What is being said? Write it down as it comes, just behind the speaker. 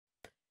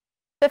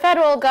The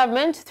federal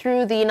government,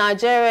 through the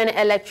Nigerian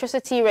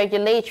Electricity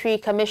Regulatory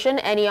Commission,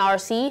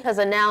 NERC, has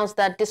announced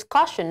that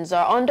discussions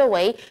are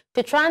underway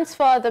to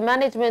transfer the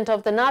management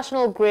of the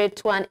national grid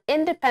to an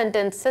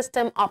independent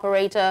system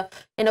operator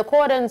in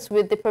accordance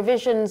with the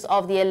provisions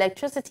of the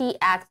Electricity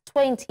Act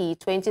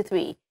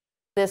 2023.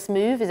 This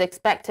move is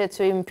expected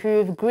to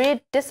improve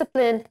grid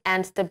discipline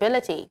and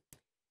stability.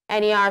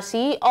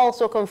 NERC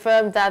also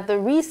confirmed that the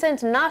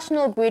recent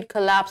national grid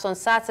collapse on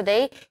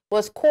Saturday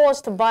was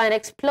caused by an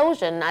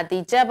explosion at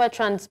the Jebba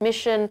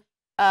transmission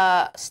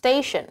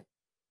station.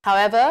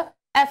 However,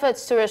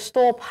 efforts to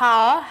restore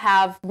power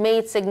have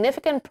made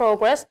significant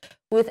progress,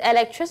 with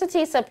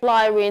electricity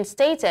supply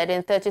reinstated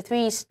in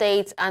 33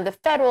 states and the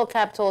Federal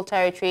Capital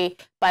Territory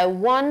by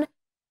 1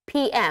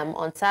 p.m.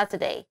 on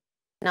Saturday.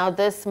 Now,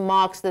 this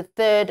marks the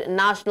third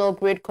national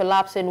grid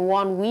collapse in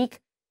 1 week,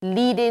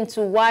 leading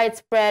to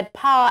widespread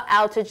power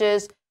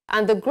outages,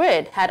 and the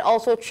grid had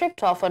also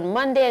tripped off on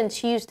Monday and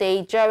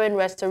Tuesday during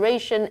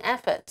restoration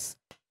efforts.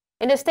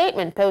 In a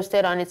statement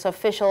posted on its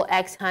official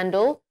X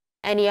handle,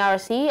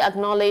 NERC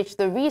acknowledged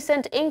the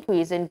recent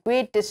increase in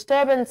grid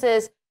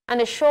disturbances and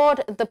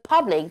assured the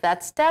public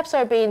that steps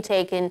are being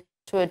taken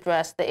to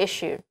address the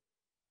issue.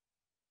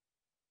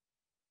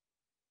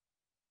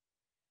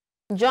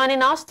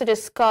 Joining us to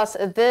discuss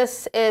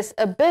this is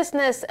a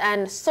business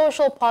and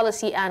social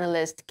policy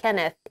analyst,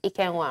 Kenneth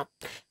Ikenwa.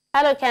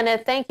 Hello,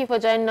 Kenneth. Thank you for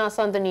joining us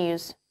on the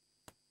news.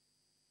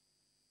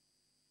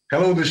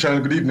 Hello,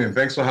 Dishan. Good evening.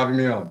 Thanks for having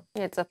me on.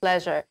 It's a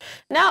pleasure.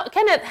 Now,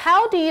 Kenneth,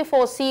 how do you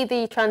foresee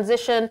the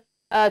transition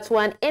to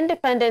an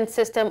independent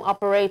system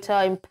operator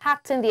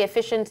impacting the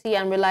efficiency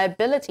and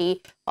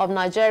reliability of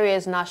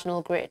Nigeria's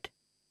national grid?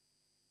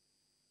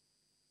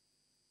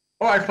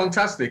 All right,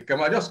 fantastic.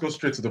 I just go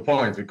straight to the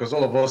point because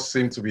all of us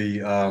seem to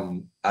be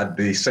at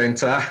the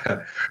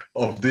center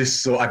of this,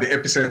 so at the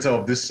epicenter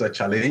of this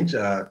challenge,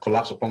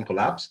 collapse upon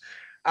collapse.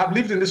 I've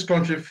lived in this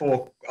country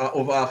for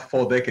over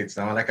 4 decades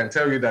now, and I can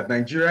tell you that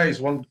Nigeria is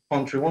one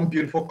country, one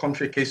beautiful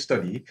country case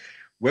study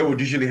where we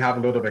usually have a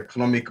lot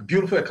of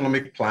beautiful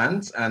economic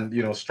plans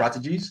and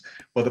strategies,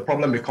 but the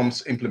problem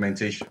becomes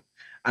implementation.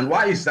 And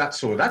why is that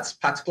so? That's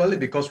particularly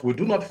because we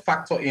do not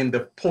factor in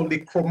the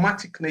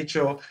polychromatic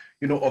nature,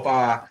 of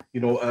our,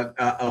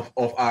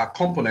 of our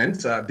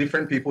components,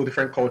 different people,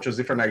 different cultures,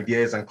 different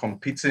ideas, and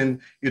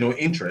competing,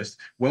 interests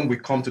when we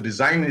come to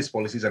designing these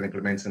policies and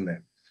implementing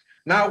them.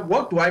 Now,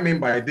 what do I mean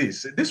by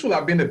this? This will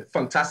have been a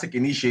fantastic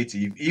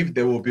initiative if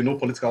there will be no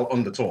political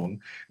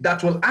undertone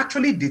that will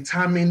actually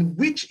determine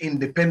which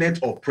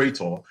independent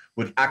operator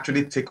would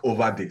actually take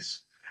over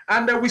this.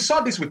 And we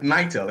saw this with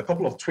Nitel a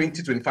couple of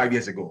 25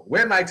 years ago,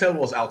 where Nitel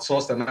was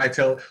outsourced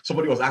and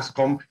somebody was asked to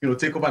come,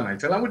 take over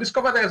Nitel. And we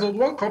discovered there was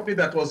one company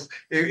that was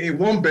a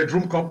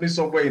one-bedroom company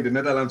somewhere in the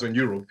Netherlands or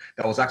Europe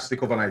that was asked to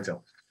take over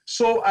Nitel.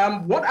 So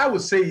what I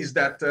would say is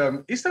that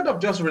instead of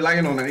just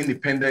relying on an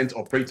independent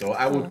operator,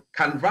 I would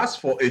canvass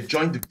for a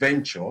joint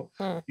venture,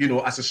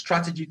 as a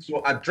strategy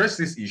to address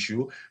this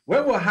issue,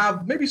 where we'll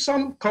have maybe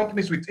some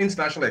companies with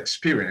international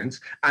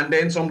experience and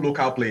then some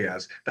local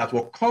players that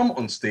will come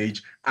on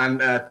stage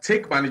and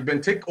take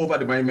over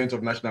the management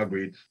of national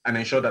grid and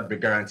ensure that we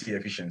guarantee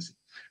efficiency.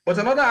 But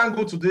another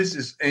angle to this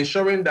is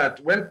ensuring that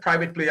when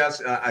private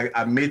players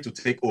are made to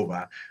take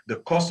over, the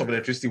cost of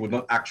electricity will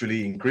not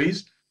actually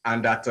increase,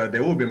 and that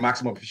there will be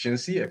maximum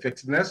efficiency,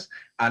 effectiveness,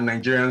 and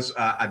Nigerians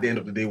at the end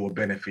of the day will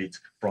benefit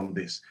from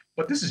this.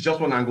 But this is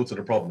just one angle to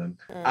the problem.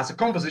 As the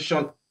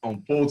conversation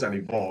unfolds and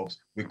evolves,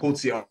 we could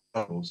see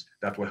others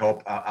that will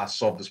help us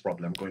solve this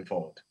problem going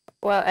forward.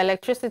 Well,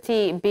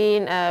 electricity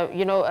being,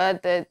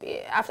 after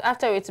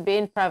it's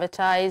being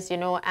privatized,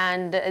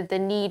 and the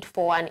need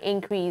for an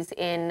increase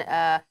in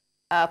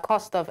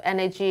cost of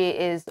energy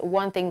is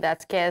one thing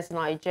that scares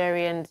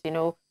Nigerians,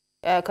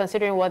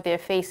 considering what they're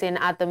facing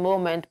at the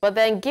moment. But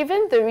then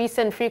given the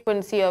recent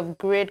frequency of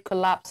grid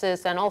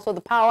collapses and also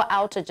the power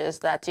outages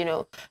that,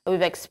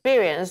 we've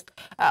experienced,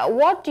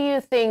 what do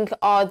you think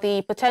are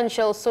the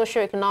potential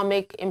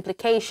socioeconomic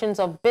implications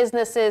of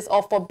businesses,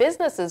 or for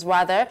businesses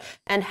rather,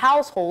 and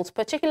households,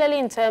 particularly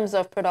in terms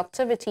of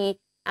productivity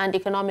and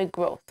economic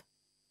growth?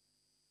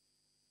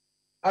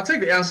 I'll take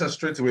the answer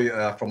straight away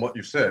from what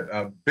you said.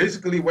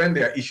 Basically, when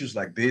there are issues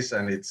like this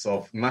and it's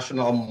of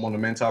national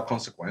monumental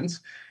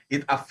consequence,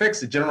 it affects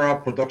the general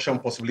production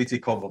possibility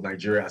curve of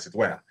Nigeria, as it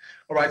were.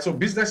 All right, so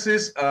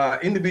businesses,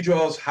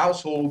 individuals,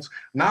 households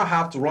now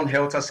have to run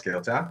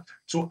helter-skelter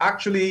to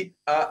actually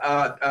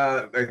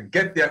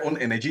get their own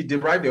energy,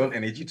 derive their own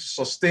energy to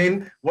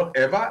sustain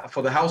whatever.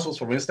 For the households,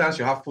 for instance,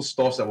 you have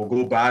foodstuffs that will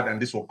go bad,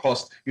 and this will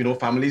cost,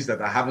 families that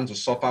are having to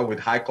suffer with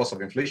high cost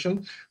of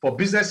inflation. For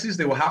businesses,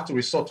 they will have to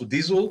resort to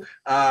diesel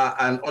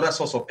and other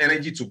sorts of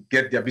energy to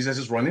get their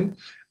businesses running.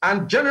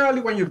 And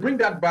generally, when you bring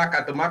that back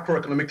at the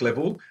macroeconomic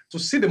level, to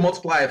see the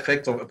multiplier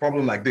effect of a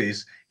problem like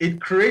this, it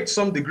creates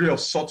some degree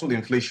of subtle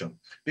inflation.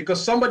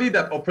 Because somebody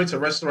that operates a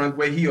restaurant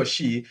where he or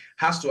she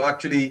has to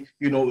actually,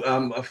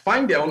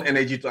 find their own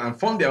energy and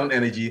fund their own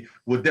energy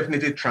will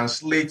definitely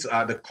translate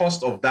the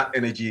cost of that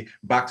energy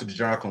back to the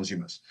general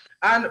consumers.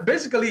 And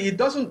basically, it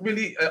doesn't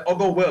really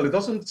augur well. It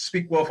doesn't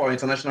speak well for our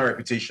international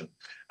reputation.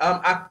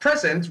 At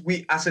present,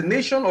 we, as a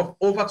nation of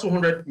over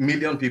 200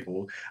 million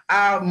people,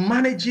 are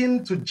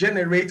managing to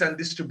generate and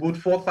distribute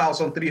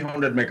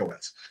 4,300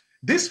 megawatts.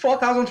 This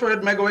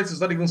 4,200 megawatts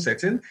is not even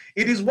certain.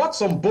 It is what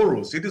some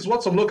boroughs, it is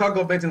what some local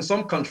governments in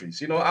some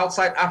countries,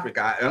 outside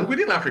Africa and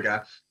within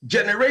Africa,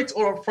 generate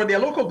or for their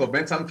local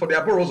governments and for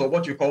their boroughs, or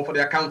what you call for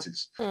their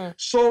counties.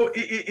 So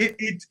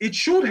it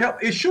should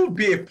help. It should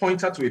be a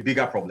pointer to a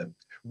bigger problem.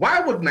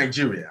 Why would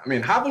Nigeria,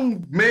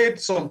 having made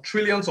some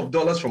trillions of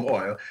dollars from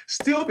oil,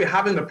 still be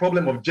having the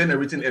problem of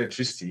generating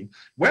electricity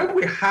when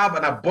we have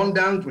an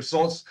abundant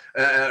resource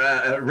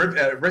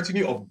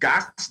retinue of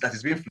gas that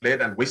is being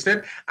flared and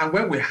wasted, and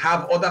when we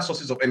have other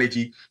sources of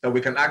energy that we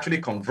can actually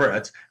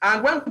convert,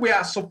 and when we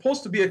are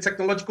supposed to be a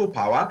technological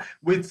power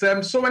with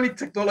so many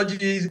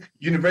technologies,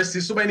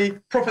 universities, so many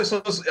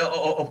professors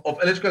of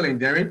electrical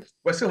engineering,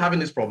 we're still having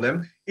this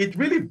problem. It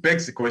really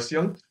begs the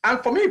question,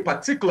 and for me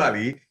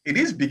particularly, it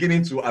is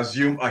beginning to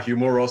assume a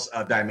humorous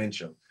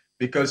dimension,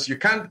 because you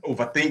can't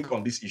overthink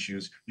on these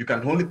issues. You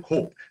can only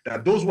hope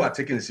that those who are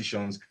taking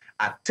decisions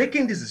are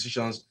taking these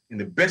decisions in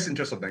the best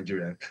interest of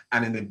Nigeria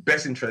and in the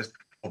best interest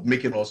of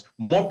making us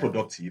more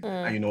productive,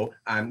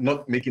 and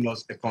not making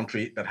us a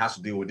country that has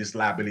to deal with these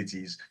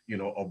liabilities,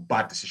 of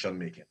bad decision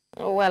making.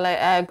 Well,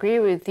 I agree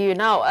with you.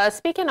 Now,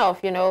 speaking of,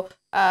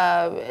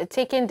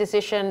 taking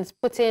decisions,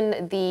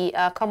 putting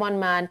the common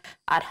man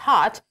at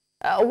heart,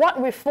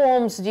 what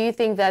reforms do you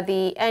think that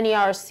the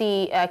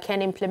NERC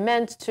can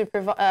implement to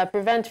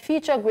prevent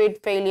future grid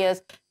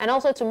failures and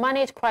also to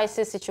manage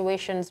crisis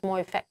situations more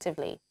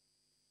effectively?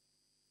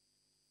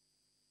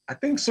 I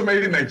think so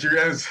many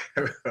Nigerians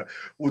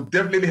would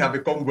definitely have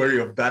become wary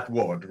of that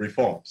word,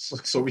 reforms.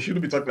 So we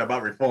shouldn't be talking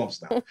about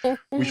reforms now.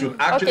 We should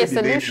actually be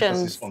laying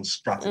emphasis on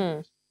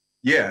strategy.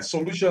 Yeah,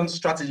 solutions,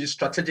 strategies,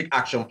 strategic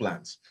action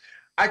plans.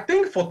 I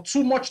think for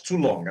too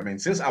long,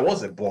 since I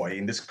was a boy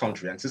in this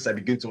country and since I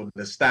began to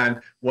understand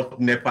what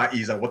NEPA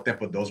is and what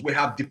NEPA does, we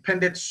have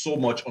depended so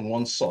much on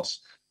one source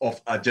of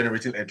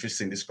generating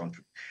electricity in this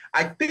country.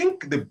 I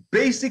think the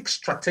basic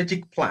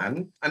strategic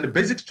plan and the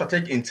basic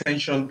strategic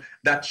intention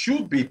that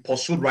should be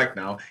pursued right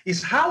now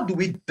is how do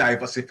we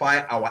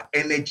diversify our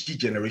energy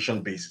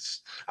generation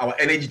basis, our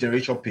energy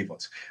generation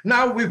pivots.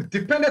 Now, we've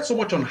depended so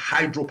much on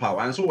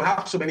hydropower, and so we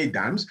have so many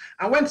dams,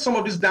 and when some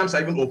of these dams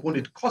are even opened,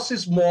 it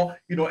causes more,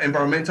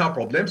 environmental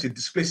problems, it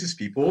displaces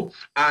people,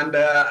 and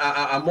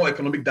more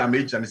economic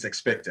damage than is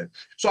expected.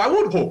 So I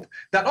would hope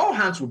that all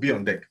hands will be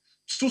on deck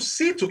to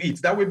see to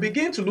it that we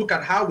begin to look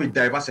at how we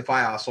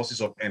diversify our sources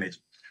of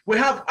energy. We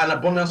have an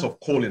abundance of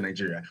coal in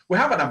Nigeria. We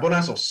have an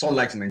abundance of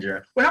sunlight in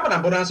Nigeria. We have an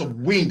abundance of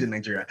wind in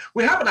Nigeria.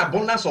 We have an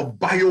abundance of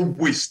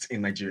bio-waste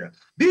in Nigeria.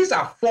 These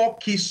are 4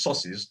 key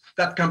sources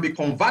that can be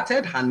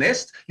converted,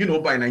 harnessed,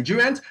 by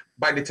Nigerians,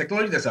 by the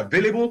technology that's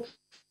available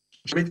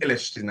to create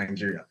electricity in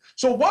Nigeria.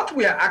 So what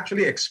we are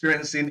actually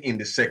experiencing in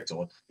the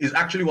sector is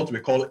actually what we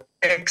call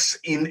X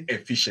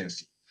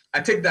inefficiency. I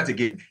take that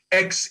again,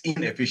 X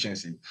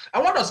inefficiency.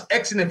 And what does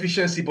X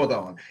inefficiency bother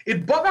on?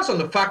 It bothers on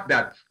the fact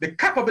that the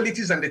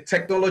capabilities and the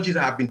technologies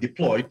that have been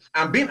deployed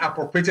and being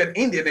appropriated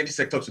in the energy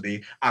sector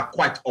today are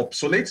quite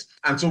obsolete.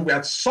 And so we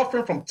are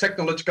suffering from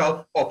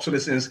technological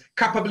obsolescence,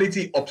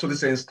 capability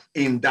obsolescence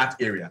in that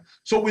area.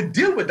 So we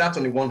deal with that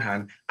on the one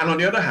hand, and on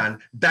the other hand,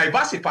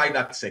 diversify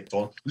that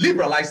sector,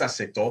 liberalize that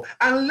sector,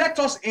 and let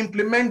us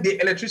implement the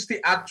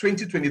Electricity Act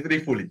 2023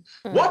 fully.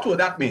 What will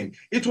that mean?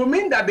 It will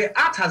mean that the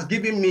Act has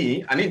given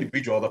me, an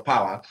individual, the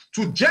power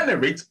to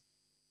generate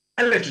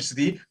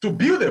electricity, to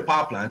build a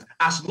power plant,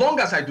 as long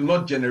as I do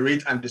not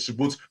generate and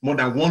distribute more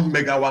than 1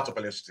 megawatt of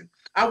electricity.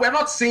 And we're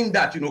not seeing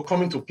that,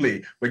 come into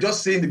play. We're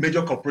just seeing the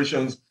major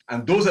corporations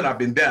and those that have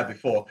been there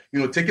before,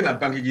 taking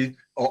advantage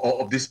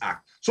of this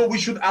act. So we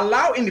should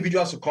allow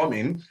individuals to come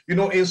in,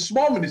 in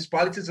small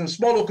municipalities and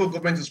small local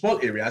governments in small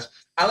areas,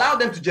 allow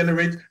them to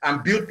generate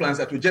and build plants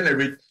that will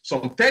generate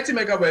some 30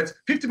 megawatts,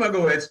 50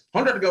 megawatts,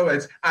 100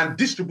 megawatts, and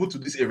distribute to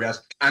these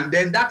areas. And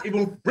then that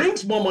even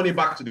brings more money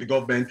back to the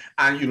government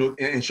and,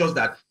 ensures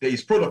that there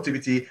is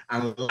productivity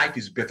and life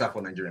is better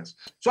for Nigerians.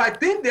 So I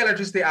think the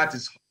Electricity Act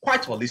is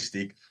quite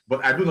holistic,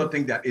 but I do not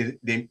think that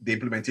the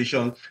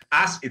implementation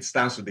as it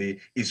stands today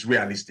is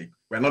realistic.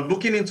 We're not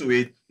looking into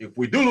it. If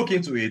we do look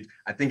into it,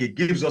 I think it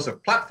gives us a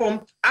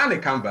platform and a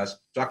canvas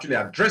to actually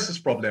address this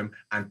problem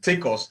and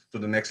take us to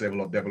the next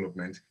level of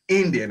development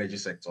in the energy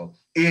sector,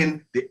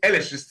 in the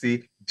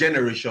electricity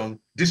generation,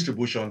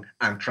 distribution,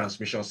 and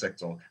transmission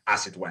sector,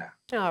 as it were.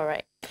 All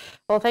right.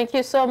 Well, thank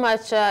you so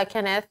much,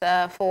 Kenneth,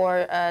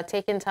 for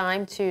taking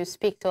time to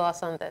speak to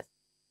us on this.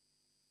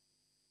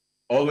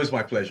 Always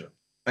my pleasure.